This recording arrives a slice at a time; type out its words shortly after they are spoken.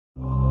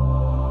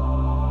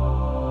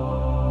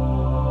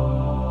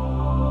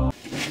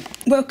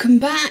Welcome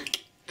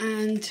back,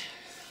 and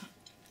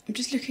I'm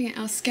just looking at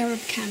our scarab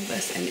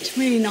canvas, and it's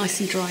really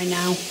nice and dry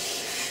now.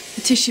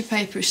 The tissue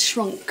paper is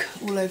shrunk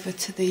all over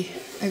to the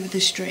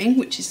string,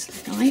 which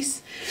is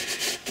nice.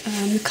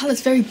 The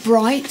colour's very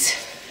bright.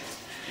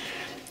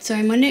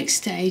 So my next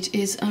stage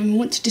is I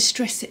want to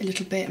distress it a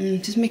little bit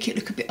and just make it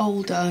look a bit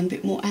older and a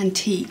bit more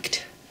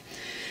antiqued.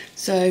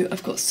 So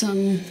I've got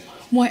some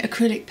white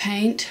acrylic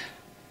paint.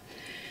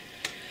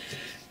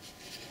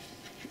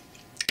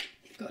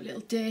 I've got a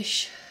little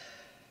dish.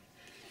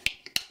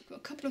 I've got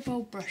a couple of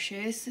old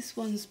brushes. This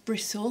one's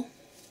bristle.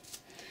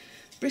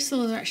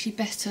 Bristles are actually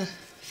better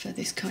for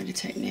this kind of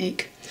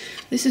technique.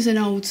 This is an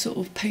old sort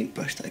of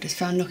paintbrush that I just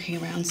found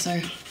knocking around, so I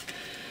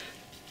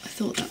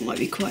thought that might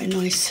be quite a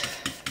nice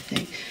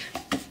thing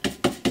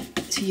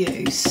to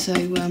use. So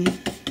I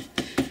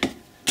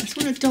just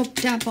want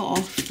to dab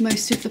off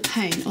most of the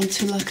paint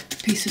onto like a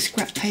piece of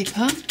scrap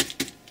paper,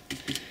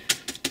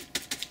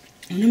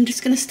 and I'm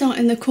just going to start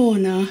in the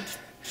corner,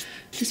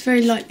 just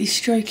very lightly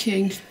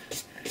stroking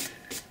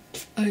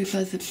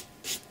over the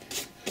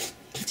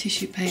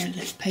tissue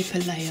paper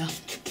layer.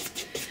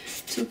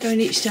 So we'll go in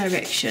each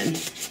direction.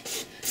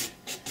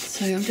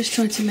 So I'm just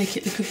trying to make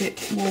it look a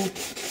bit more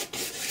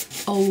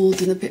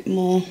old and a bit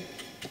more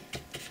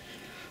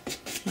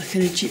like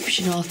an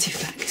Egyptian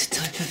artefact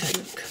type of a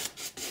look.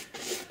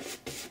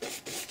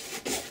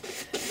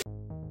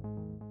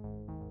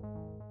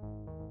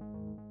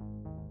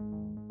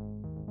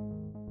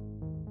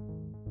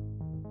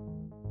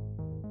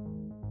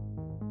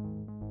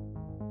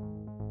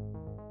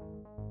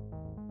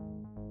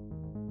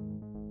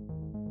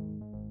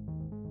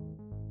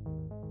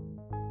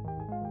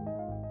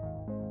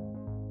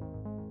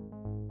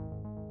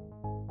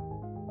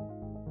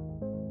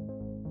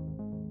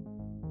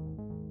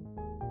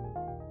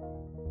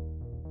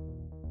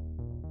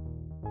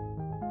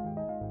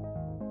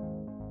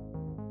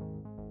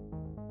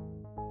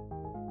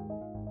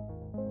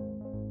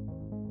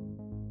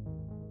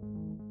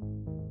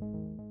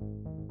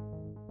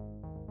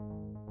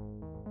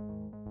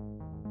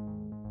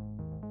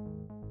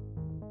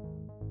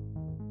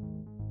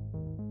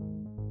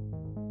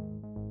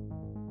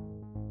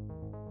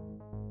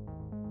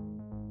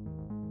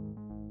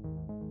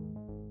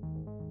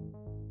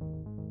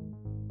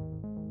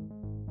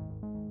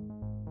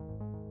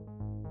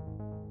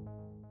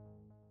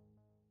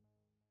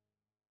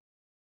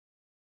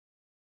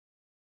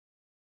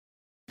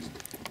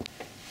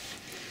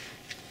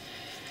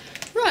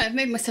 Right, I've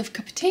made myself a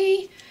cup of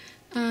tea,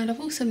 and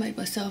I've also made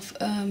myself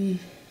a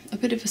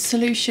bit of a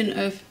solution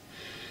of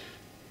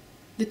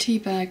the tea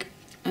bag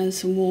and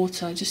some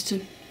water, just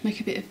to make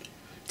a bit of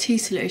tea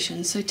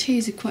solution. So tea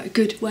is quite a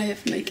good way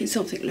of making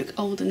something look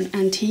old and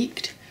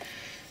antiqued.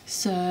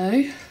 So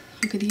I'm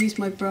going to use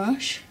my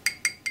brush.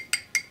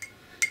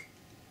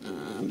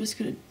 I'm just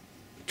going to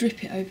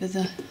drip it over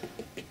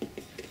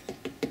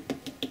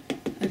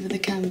the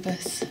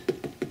canvas.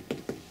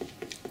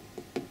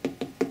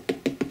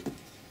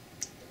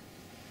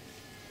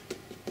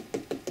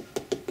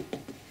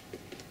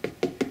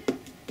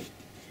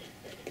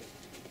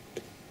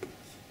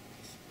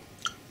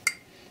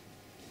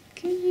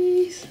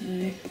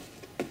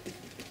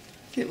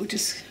 So it will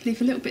just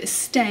leave a little bit of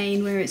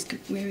stain where it's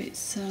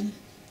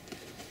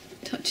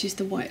touches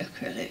the white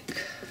acrylic.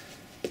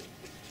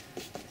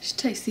 Just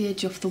takes the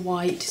edge off the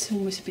white. It's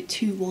almost a bit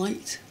too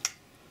white.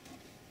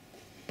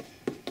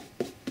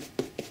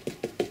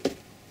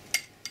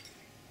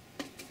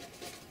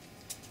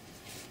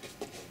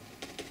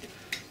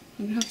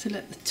 I'm going to have to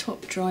let the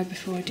top dry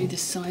before I do the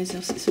sides,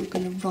 else it's all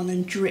going to run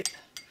and drip.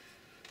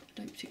 I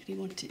don't particularly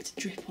want it to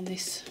drip on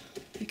this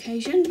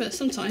occasion, but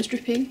sometimes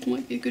dripping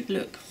might be a good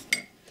look,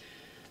 but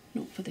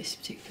not for this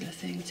particular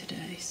thing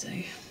today. So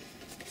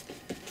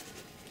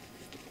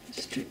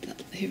just drip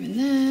that here and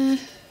there.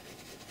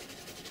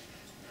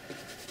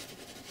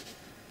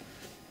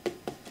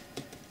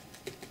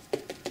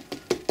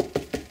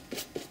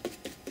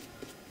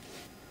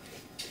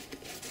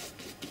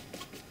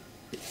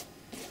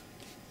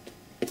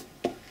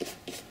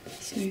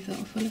 Smooth that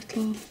off a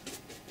little.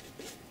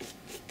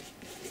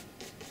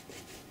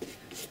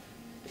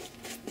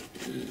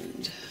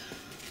 And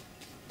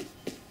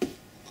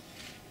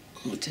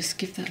I'll just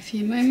give that a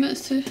few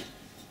moments to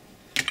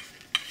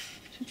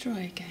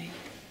dry again.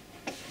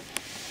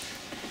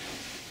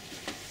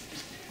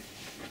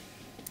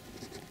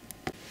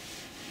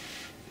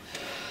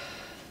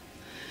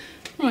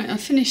 Right,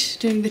 I've finished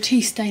doing the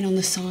tea stain on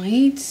the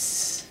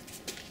sides,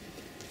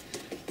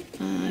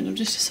 and I'm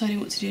just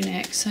deciding what to do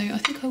next. So I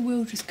think I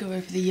will just go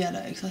over the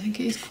yellow, because I think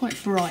it is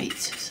quite bright.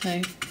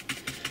 So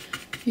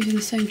using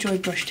the same dry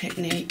brush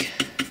technique,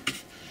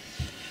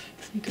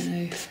 I'm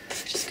going to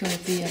just go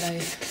over the yellow,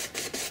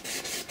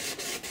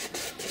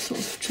 sort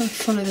of try to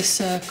follow the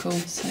circle.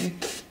 So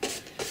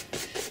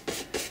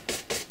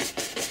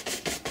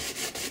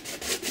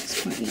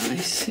it's quite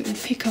nice. It will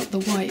pick up the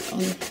white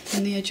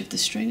on the edge of the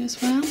string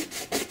as well,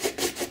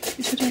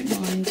 which I don't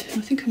mind.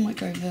 I think I might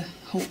go over the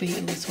whole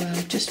beetle as well,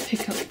 just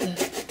pick up the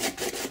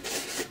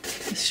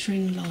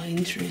string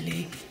lines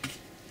really.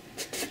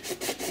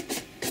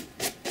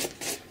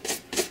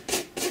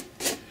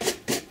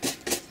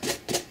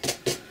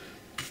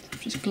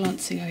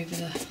 glancing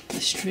over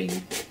the string.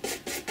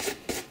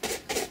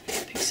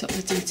 Picks up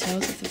the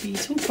details of the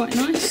beetle, quite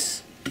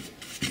nice.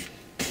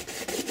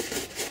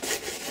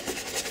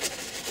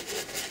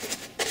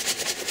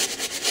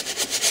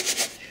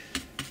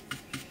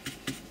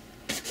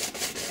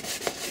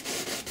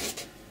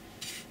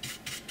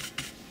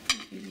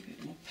 Maybe a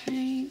bit more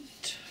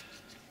paint.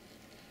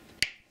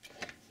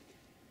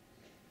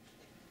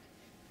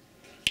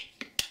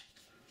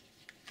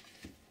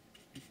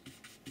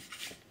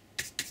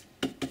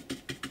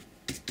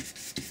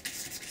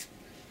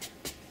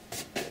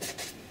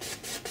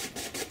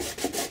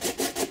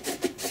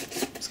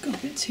 Got a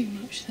bit too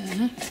much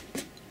there.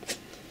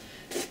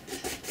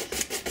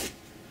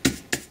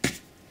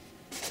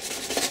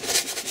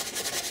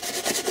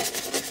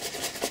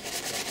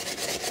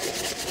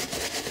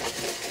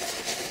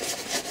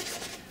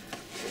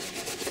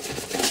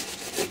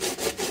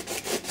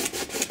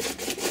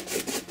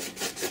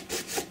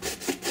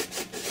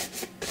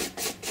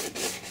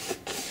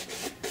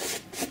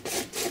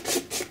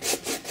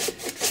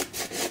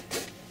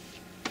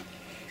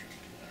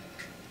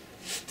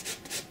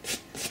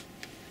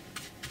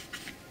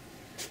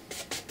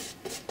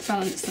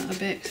 Balance that a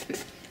bit.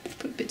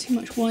 Put a bit too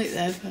much white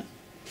there, but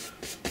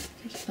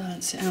just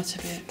balance it out a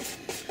bit.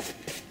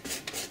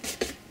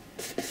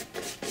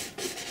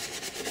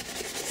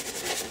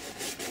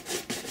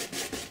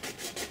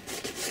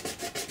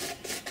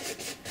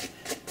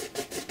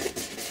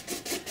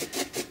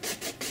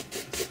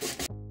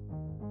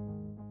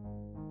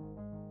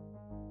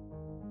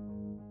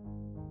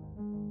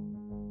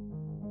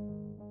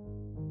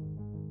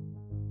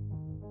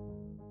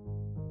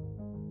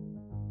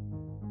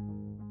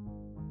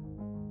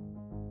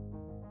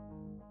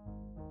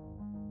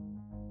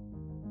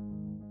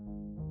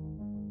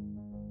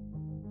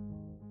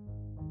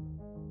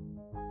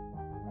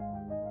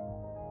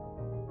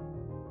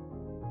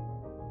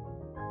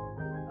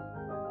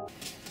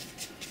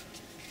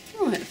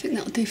 Right, I think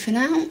that'll do for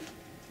now,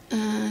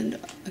 and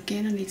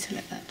again I need to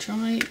let that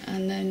dry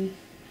and then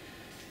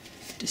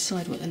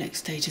decide what the next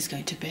stage is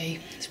going to be.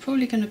 It's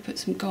probably going to put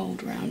some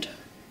gold around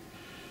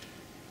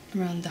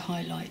the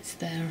highlights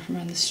there,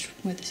 around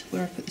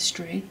where I put the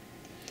string,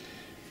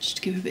 just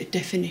to give a bit of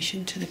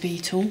definition to the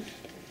beetle.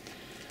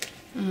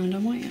 And I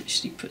might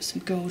actually put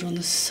some gold on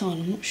the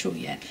sun, I'm not sure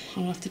yet.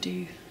 I'll have to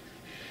do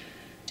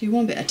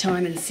one bit at a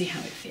time and see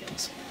how it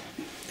feels.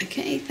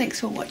 Okay,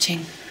 thanks for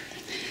watching.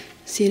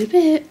 See you in a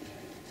bit.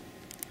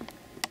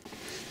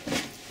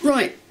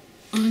 Right,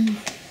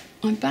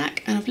 I'm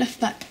back and I've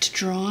left that to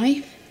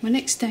dry. My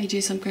next stage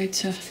is I'm going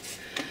to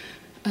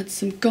add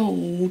some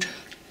gold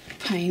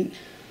paint.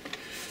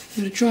 I'm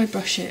going to dry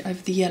brush it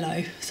over the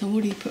yellow. So I've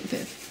already put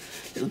a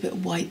little bit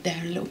of white there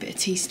and a little bit of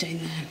tea stain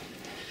there.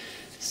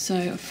 So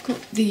I've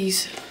got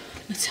these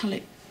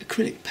metallic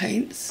acrylic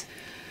paints,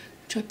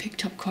 which I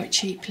picked up quite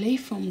cheaply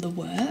from the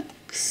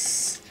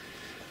works.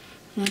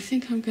 And I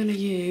think I'm going to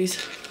use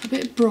a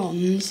bit of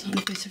bronze and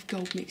a bit of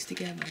gold mixed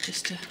together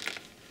just to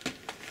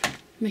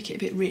make it a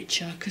bit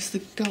richer, because the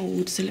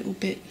gold's a little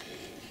bit,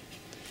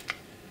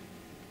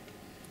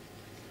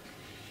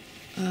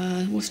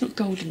 well, it's not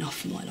gold enough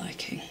for my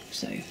liking,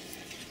 so I'm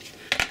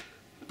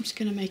just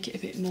going to make it a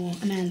bit more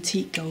an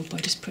antique gold by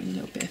just putting a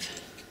little bit of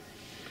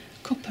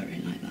copper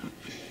in like that.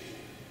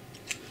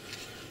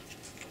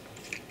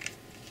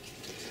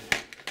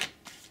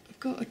 I've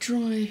got a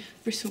dry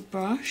bristle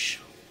brush,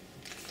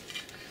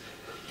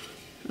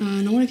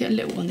 and I want to get a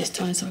little one this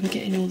time so I can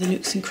get in all the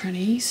nooks and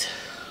crannies.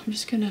 I'm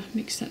just going to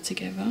mix that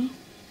together.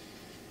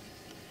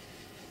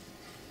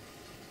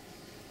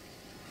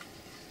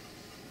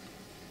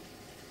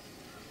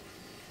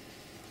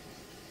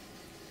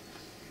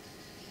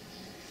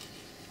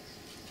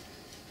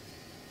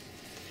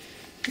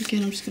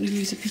 Again, I'm just going to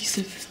use a piece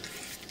of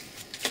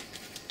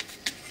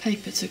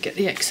paper to get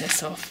the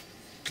excess off.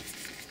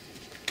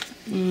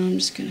 I'm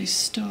just going to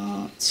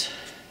start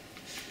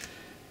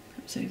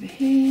perhaps over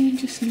here,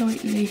 just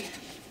lightly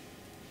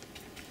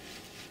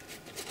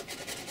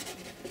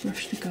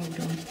brush the gold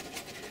on.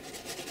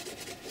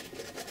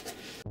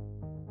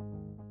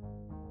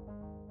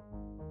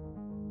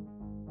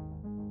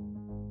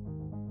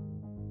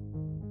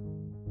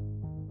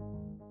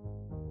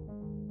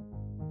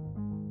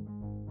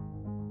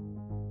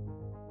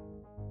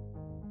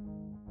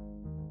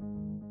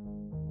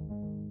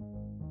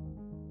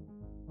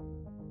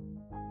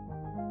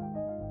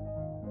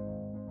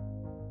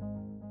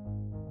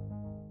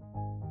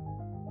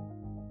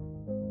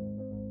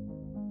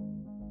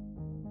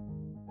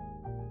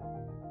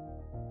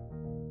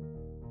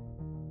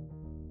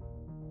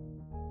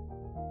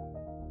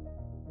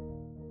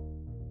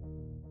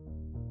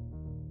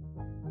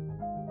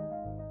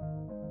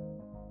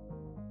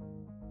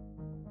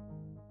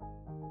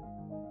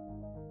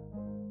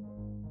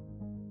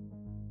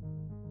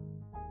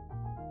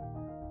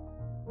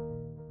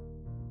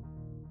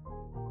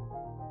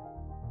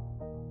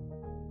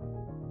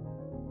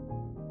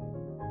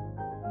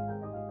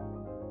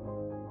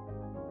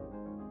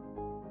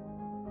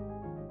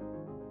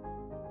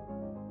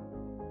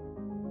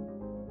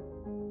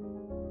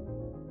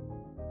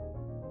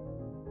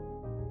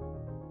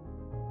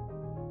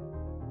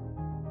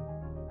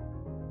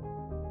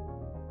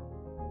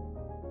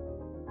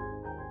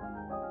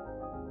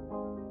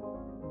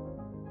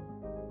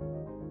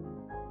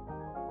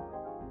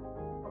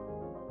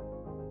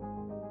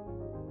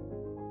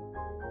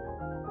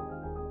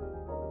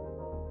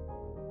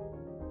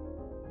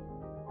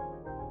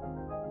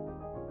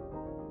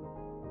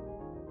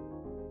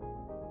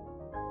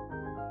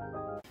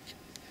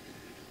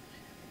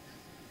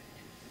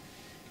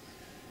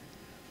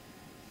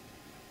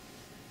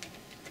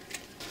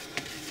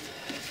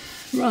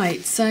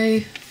 Right, so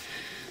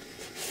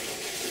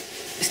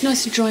it's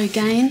nice and dry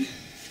again.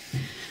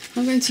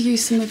 I'm going to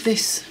use some of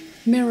this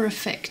mirror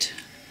effect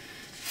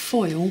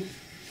foil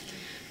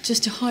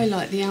just to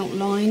highlight the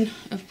outline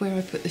of where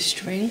I put the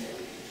string.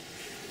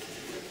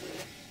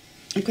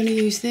 I'm going to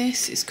use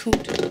this, it's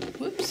called,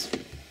 whoops,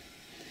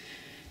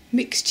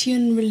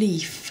 Mixtian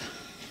Relief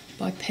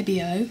by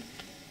Pébéo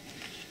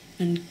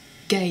and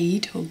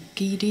gede, or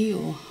gede,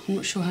 or I'm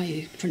not sure how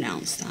you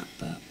pronounce that,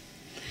 but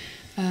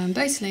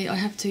basically I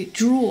have to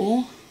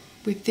draw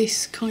with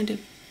this kind of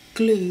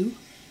glue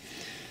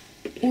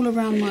all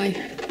around my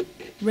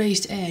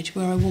raised edge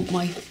where I want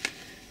my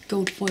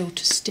gold foil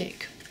to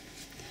stick.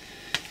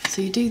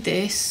 So you do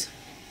this,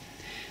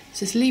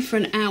 just leave for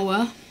an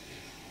hour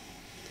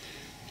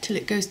till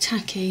it goes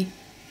tacky,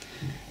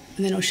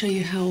 and then I'll show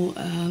you how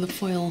the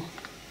foil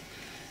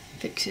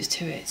fixes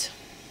to it.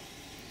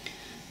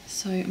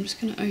 So I'm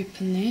just going to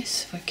open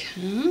this if I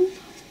can.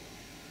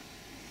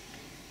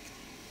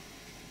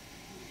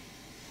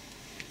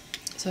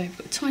 So I've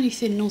got a tiny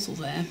thin nozzle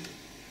there. I'm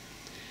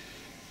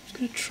just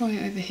going to try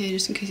it over here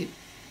just in case it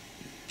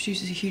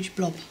produces a huge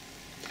blob.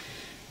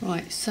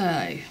 Right, so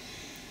I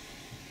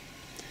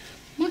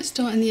might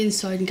start on the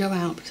inside and go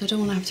out because I don't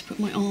want to have to put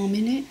my arm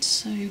in it.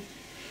 So I'm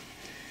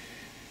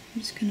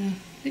just going to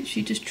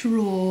literally just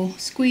draw,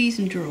 squeeze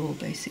and draw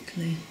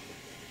basically.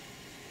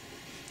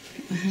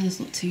 Get my hands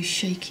not too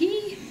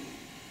shaky.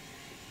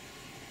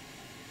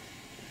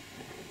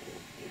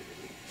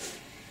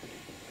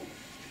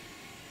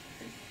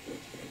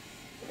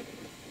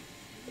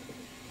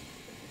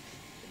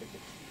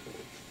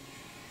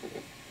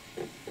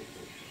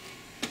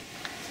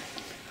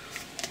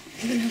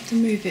 I'm going to have to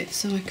move it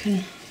so I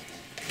can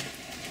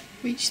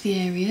reach the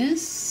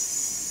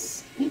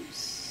areas.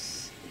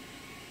 Oops.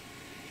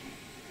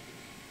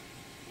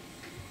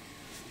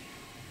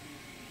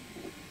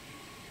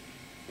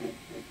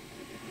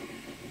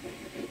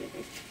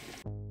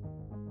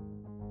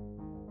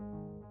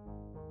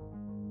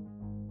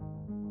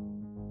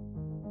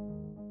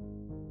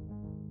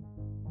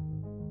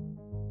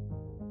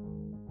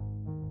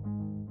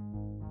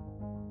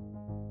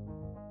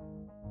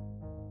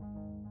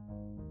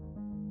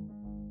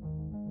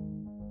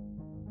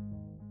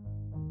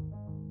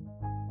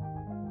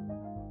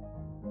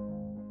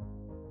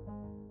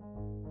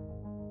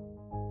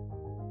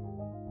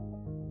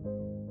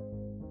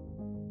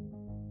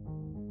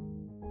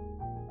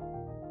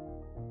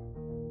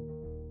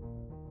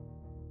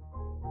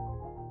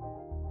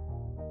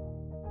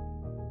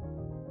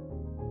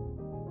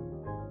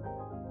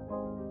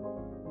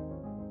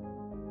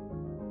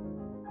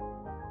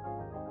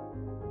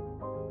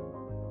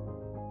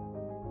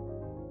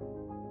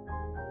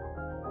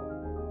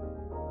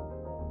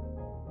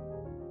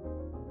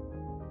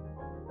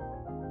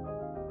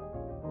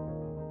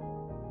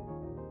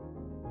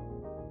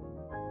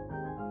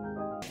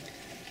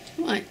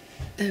 Right,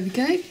 there we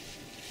go.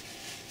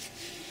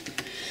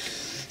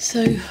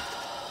 So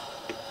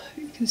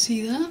you can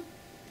see that.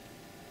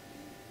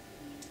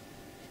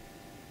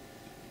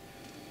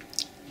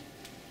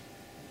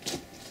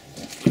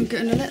 I'm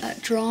going to let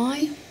that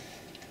dry.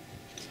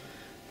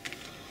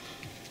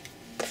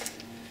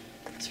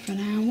 It's for an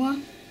hour.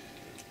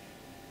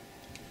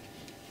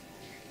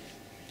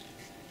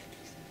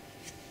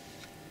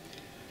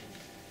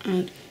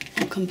 And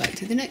I'll come back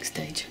to the next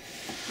stage.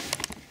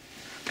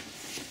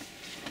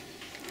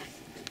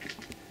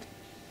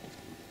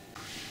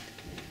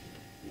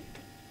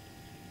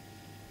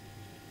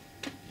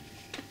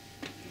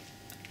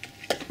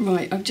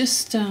 Right, I've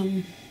just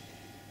been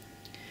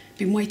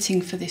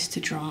waiting for this to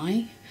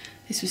dry.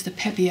 This was the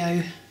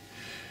Pébéo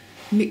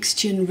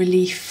Mixtian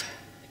Relief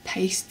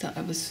paste that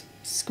I was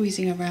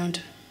squeezing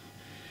around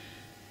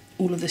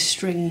all of the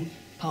string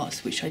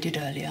parts, which I did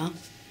earlier.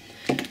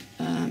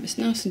 It's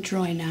nice and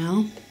dry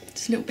now.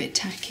 It's a little bit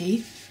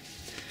tacky.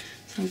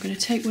 So I'm going to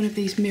take one of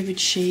these mirrored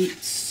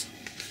sheets.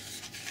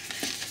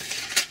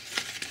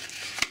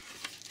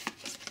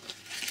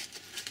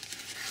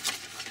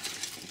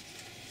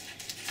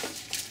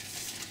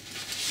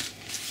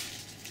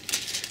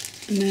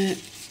 And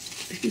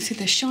you can see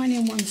they're shiny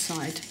on one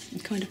side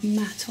and kind of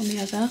matte on the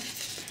other.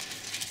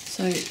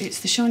 So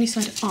it's the shiny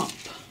side up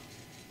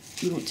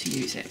we want to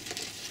use it.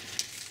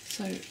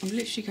 So I'm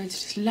literally going to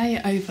just lay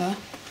it over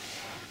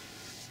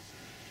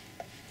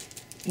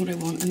what I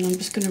want, and I'm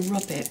just going to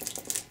rub it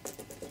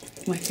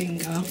with my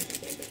finger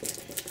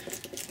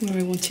where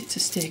I want it to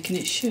stick, and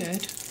it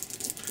should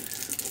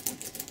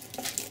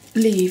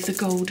leave the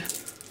gold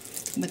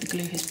where the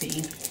glue has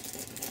been.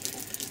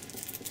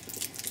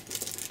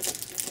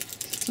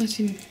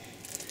 So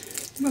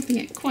I'm rubbing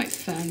it quite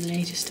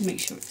firmly just to make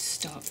sure it's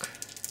stuck.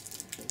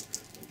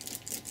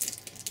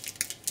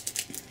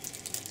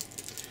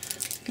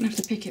 I'm going to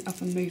have to pick it up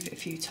and move it a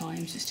few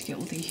times just to get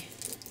all the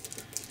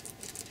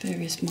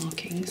various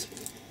markings.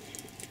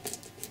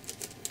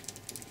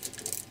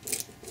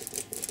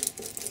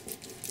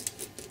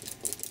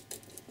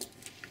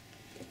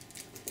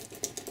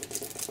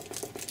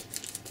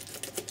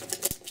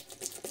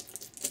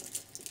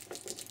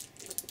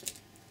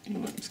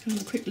 I'm just going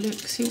have a quick look,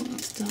 see what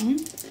that's done.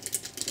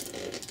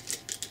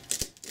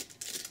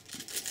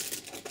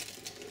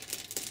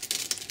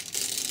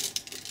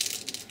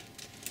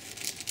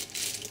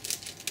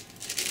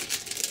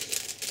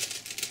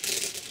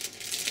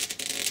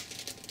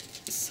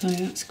 So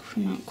that's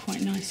come out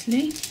quite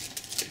nicely.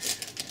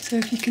 So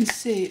if you can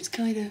see, it's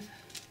kind of,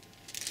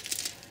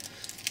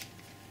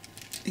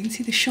 you can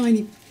see the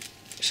shiny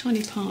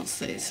parts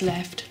that it's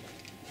left.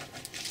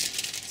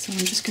 So I'm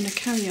just going to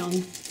carry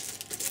on.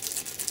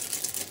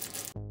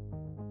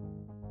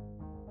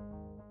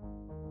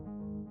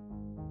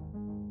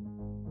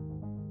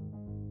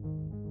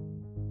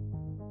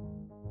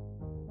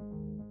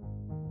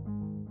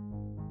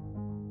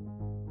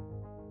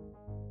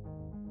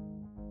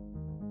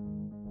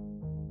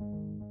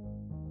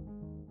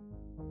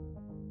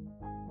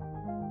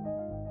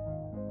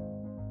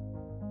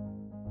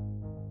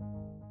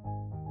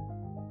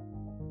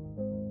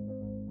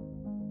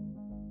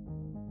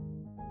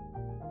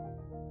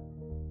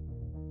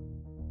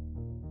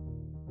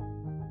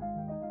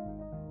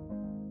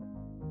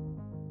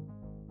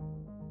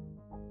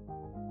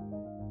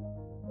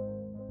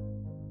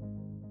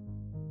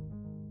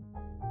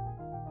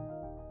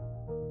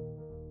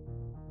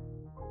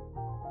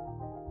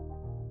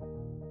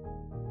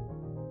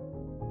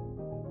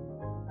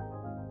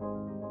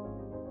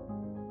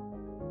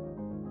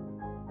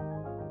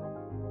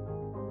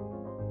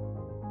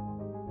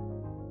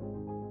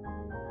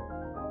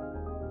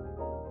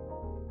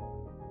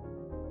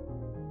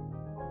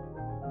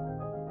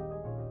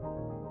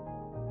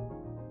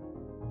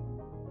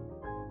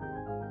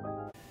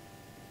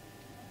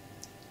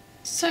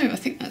 So I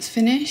think that's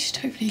finished.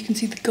 Hopefully you can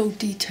see the gold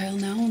detail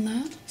now on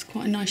that. It's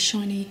quite a nice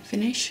shiny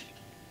finish.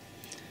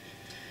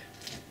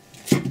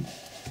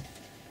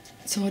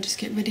 So I'll just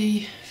get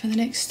ready for the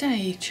next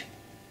stage.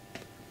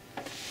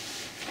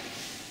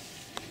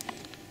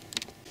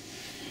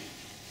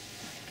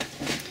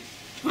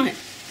 Right,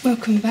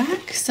 welcome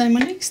back. So my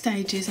next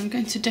stage is I'm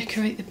going to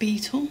decorate the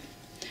beetle.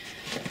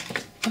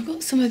 I've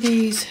got some of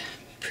these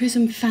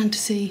Prisme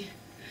Fantasy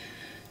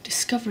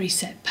Discovery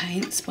Set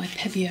paints by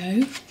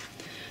Pébéo.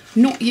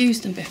 Not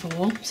used them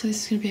before, so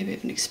this is going to be a bit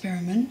of an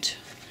experiment.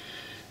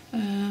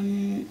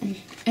 I'm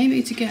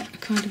aiming to get a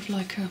kind of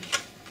like a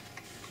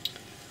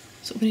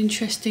sort of an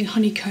interesting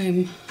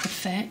honeycomb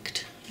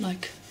effect,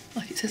 like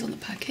it says on the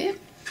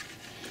packet.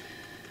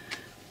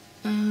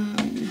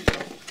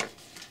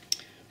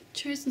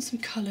 Chosen some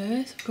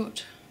colours. I've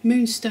got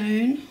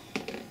moonstone,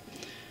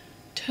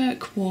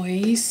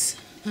 turquoise,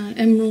 and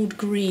emerald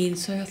green.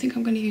 So I think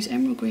I'm going to use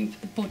emerald green for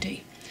the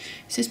body.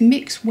 It says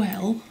mix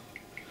well.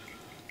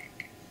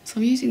 So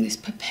I'm using this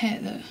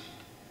pipette that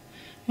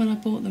when I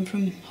bought them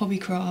from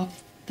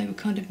Hobbycraft, they were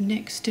kind of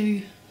next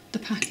to the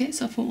packet,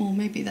 so I thought, oh,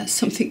 maybe that's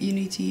something you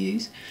need to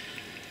use.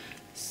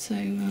 So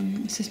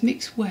it says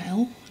mix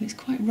well, and it's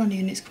quite runny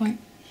and it's quite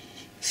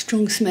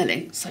strong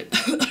smelling. So,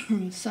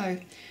 so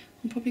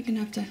I'm probably going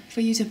to have to, if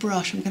I use a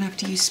brush, I'm going to have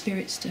to use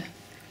spirits to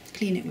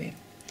clean it with.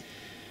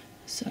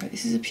 So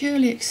this is a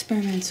purely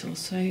experimental,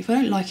 so if I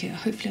don't like it,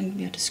 hopefully I'm going to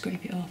be able to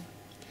scrape it off.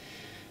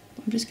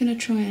 But I'm just going to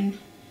try and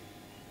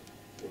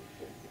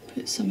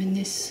put some in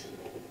this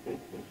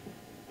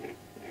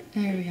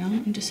area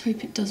and just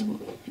hope it does what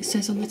it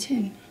says on the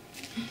tin.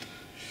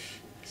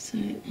 So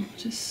I'll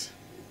just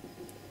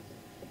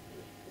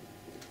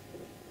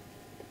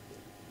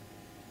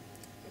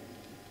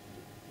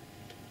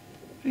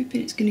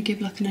hoping it's going to give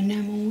like an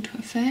enamelled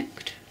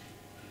effect.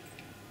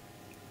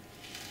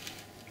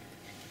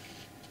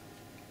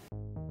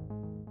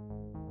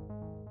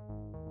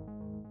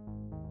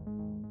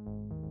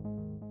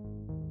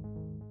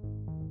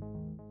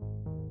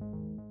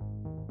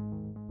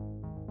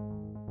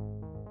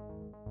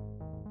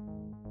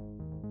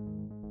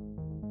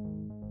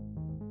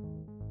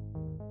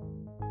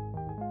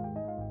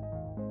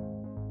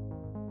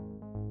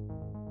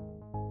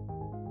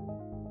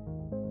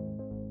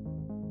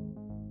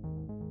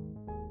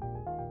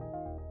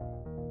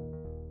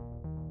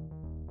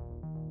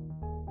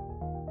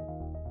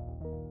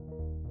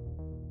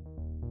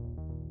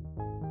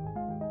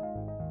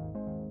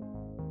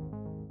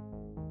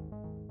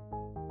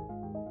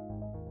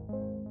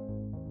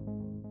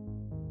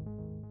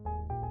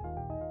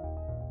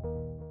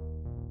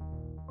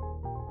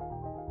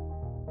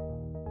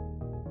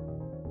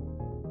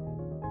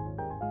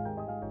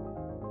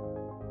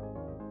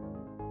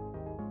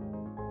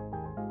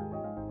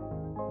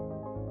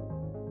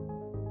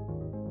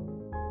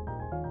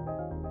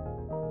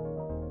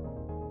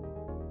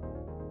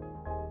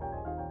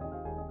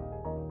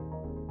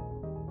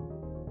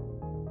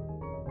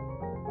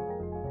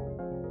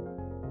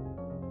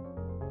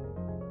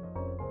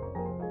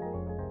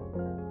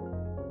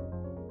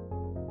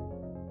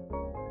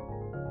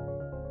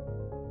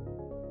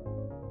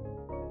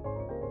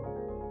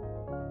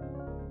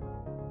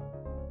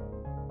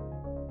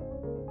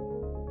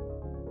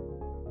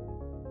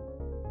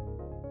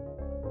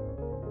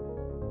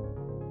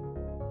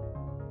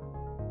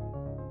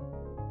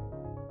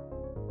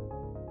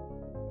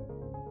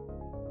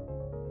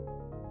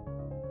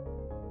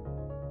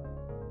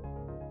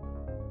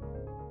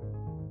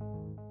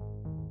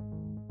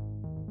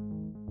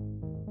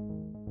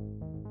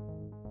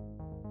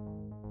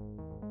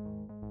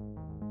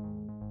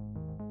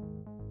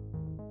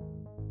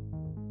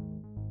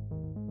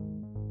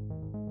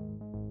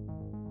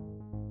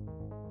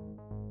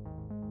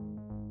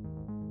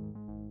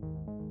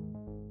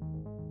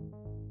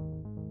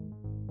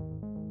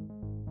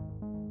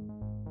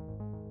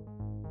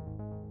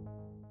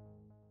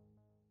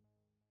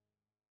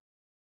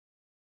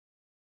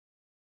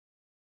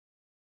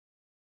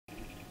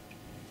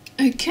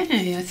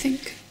 Okay, I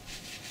think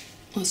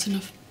that's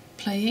enough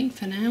playing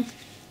for now.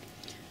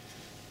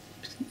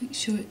 Just make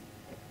sure it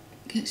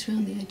gets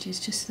around the edges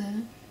just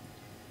there.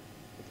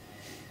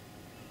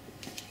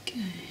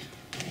 Okay.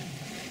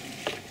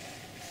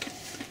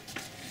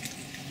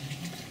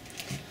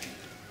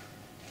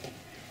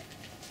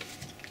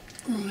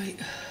 Right.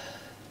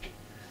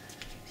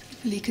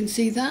 Hopefully you can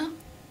see that.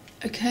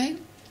 Okay.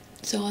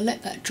 So I'll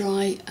let that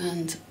dry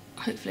and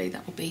hopefully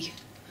that will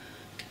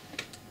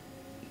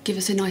give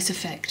us a nice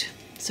effect.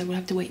 So we'll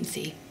have to wait and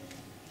see.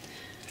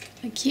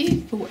 Thank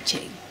you for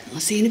watching. I'll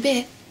see you in a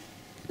bit.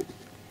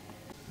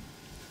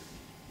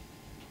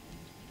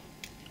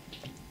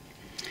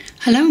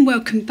 Hello and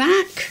welcome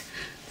back.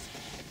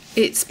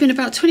 It's been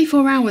about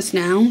 24 hours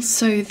now,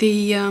 so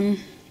the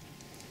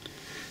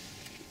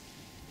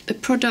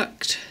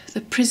product,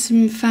 the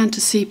Prisme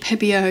Fantasy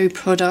Pébéo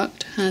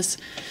product, has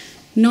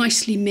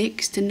nicely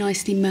mixed and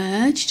nicely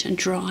merged and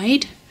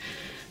dried.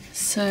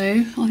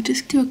 So I'll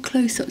just do a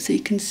close-up so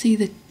you can see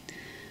the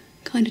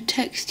kind of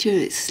texture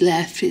it's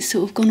left. It's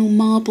sort of gone all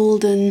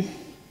marbled and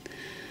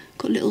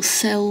got little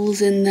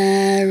cells in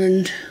there,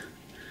 and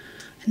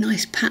a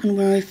nice pattern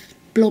where I've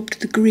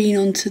blobbed the green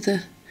onto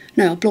the,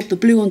 no, I blobbed the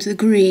blue onto the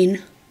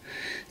green.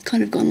 It's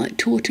kind of gone like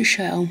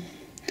tortoiseshell.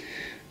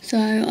 So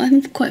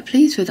I'm quite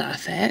pleased with that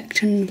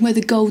effect, and where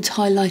the gold's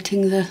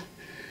highlighting the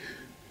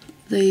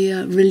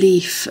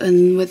relief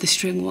and where the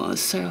string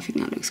was, so I think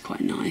that looks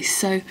quite nice.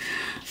 So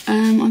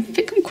I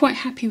think I'm quite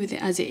happy with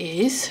it as it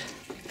is.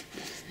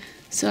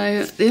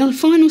 So the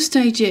final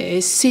stage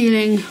is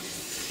sealing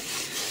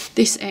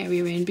this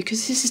area in,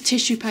 because this is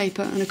tissue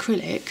paper and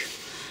acrylic.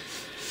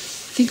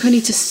 I think I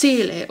need to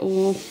seal it,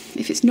 or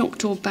if it's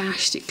knocked or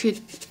bashed it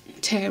could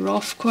tear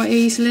off quite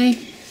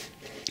easily,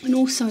 and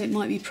also it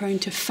might be prone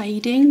to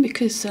fading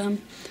because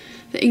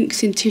the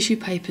inks in tissue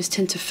papers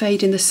tend to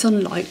fade in the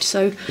sunlight.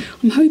 So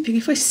I'm hoping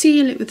if I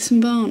seal it with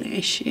some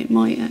varnish it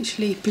might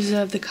actually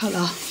preserve the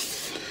colour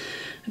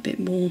a bit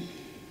more.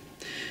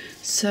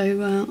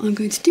 So I'm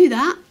going to do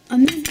that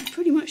and then I'm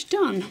pretty much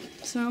done.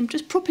 So I'm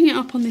just propping it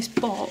up on this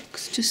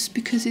box just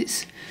because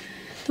it's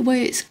the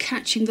way it's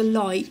catching the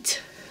light.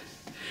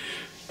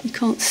 You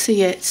can't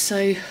see it,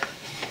 so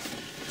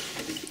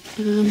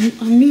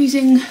I'm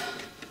using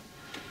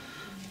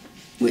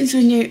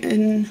Winsor &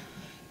 Newton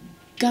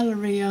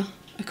Galleria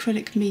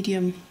acrylic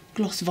medium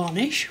gloss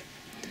varnish.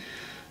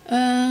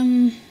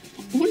 I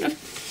wouldn't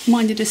have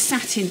minded a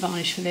satin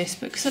varnish for this,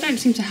 but because I don't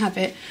seem to have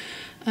it,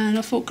 and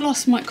I thought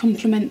gloss might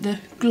complement the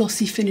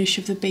glossy finish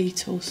of the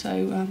beetle,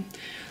 so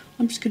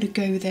I'm just going to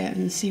go with it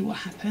and see what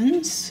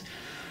happens.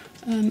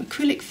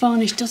 Acrylic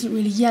varnish doesn't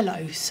really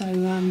yellow, so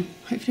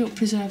hopefully it'll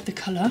preserve the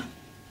colour.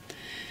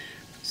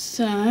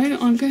 So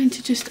I'm going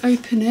to just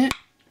open it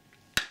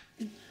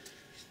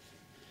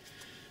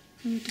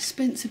and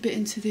dispense a bit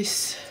into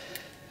this,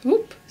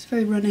 oop, it's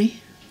very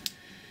runny,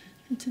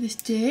 into this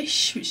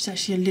dish, which is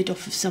actually a lid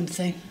off of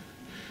something,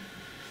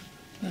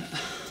 but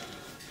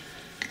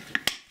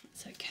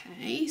that's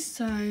okay.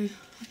 So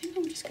I think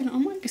I'm just gonna, I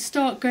might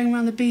start going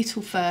around the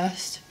beetle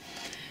first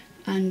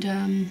and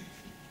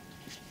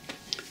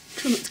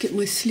try not to get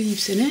my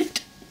sleeves in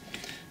it.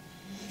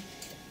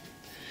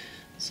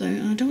 So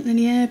I don't want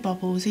any air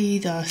bubbles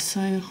either,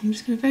 so I'm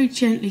just going to very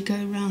gently go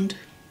around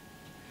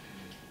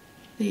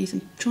these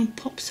and try and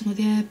pop some of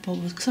the air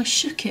bubbles, because I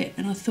shook it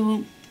and I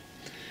thought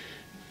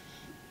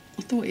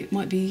it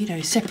might be, you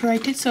know,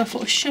 separated, so I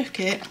thought I shook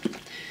it,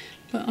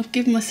 but I've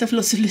given myself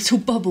lots of little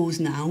bubbles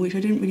now, which I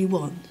didn't really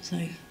want,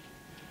 so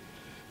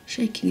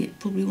shaking it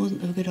probably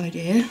wasn't a good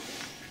idea.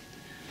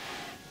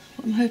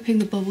 But I'm hoping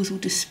the bubbles will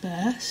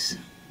disperse.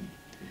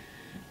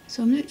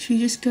 So I'm literally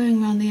just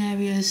going around the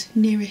areas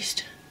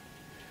nearest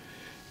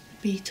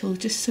the beetle,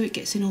 just so it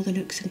gets in all the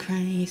nooks and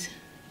crannies.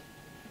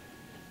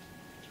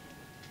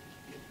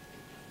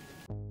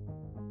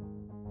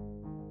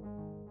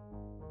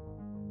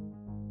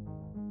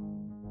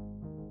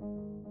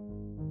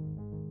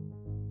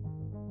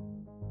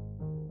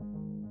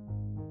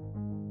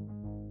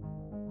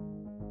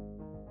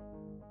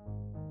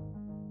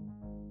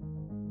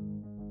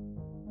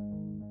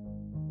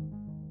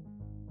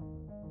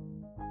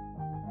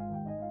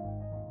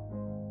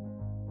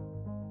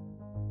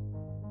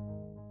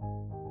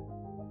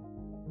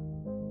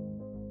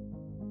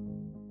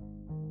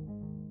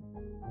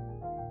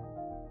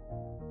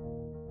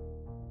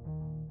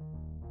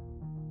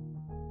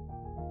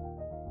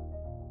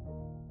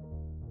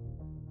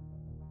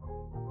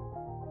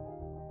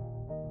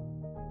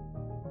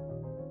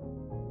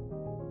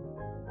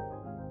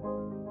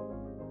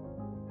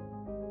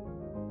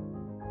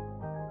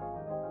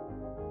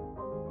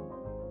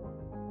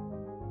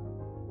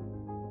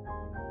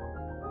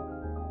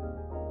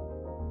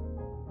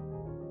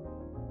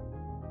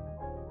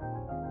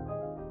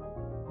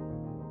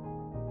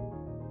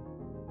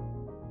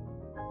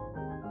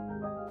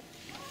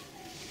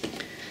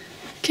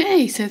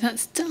 Okay, so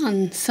that's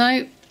done.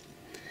 So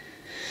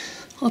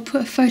I'll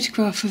put a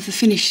photograph of the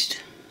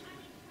finished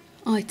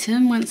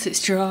item once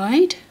it's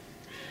dried.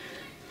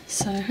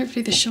 So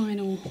hopefully the shine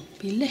will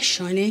be less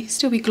shiny,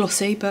 still be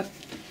glossy, but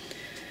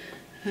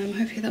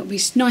Hopefully that will be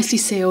nicely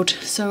sealed.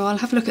 So I'll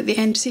have a look at the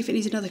end to see if it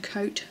needs another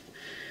coat,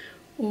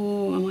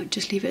 or I might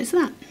just leave it as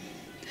that.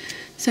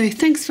 So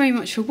thanks very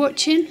much for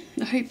watching.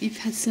 I hope you've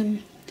had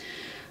some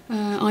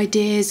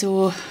ideas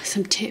or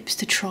some tips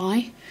to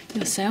try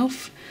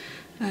yourself.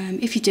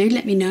 If you do,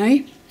 let me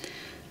know,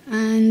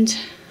 and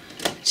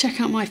check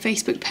out my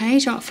Facebook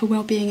page, Art for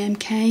Wellbeing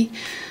MK,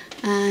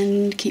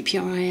 and keep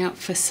your eye out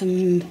for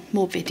some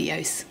more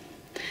videos.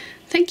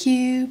 Thank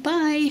you,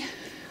 bye.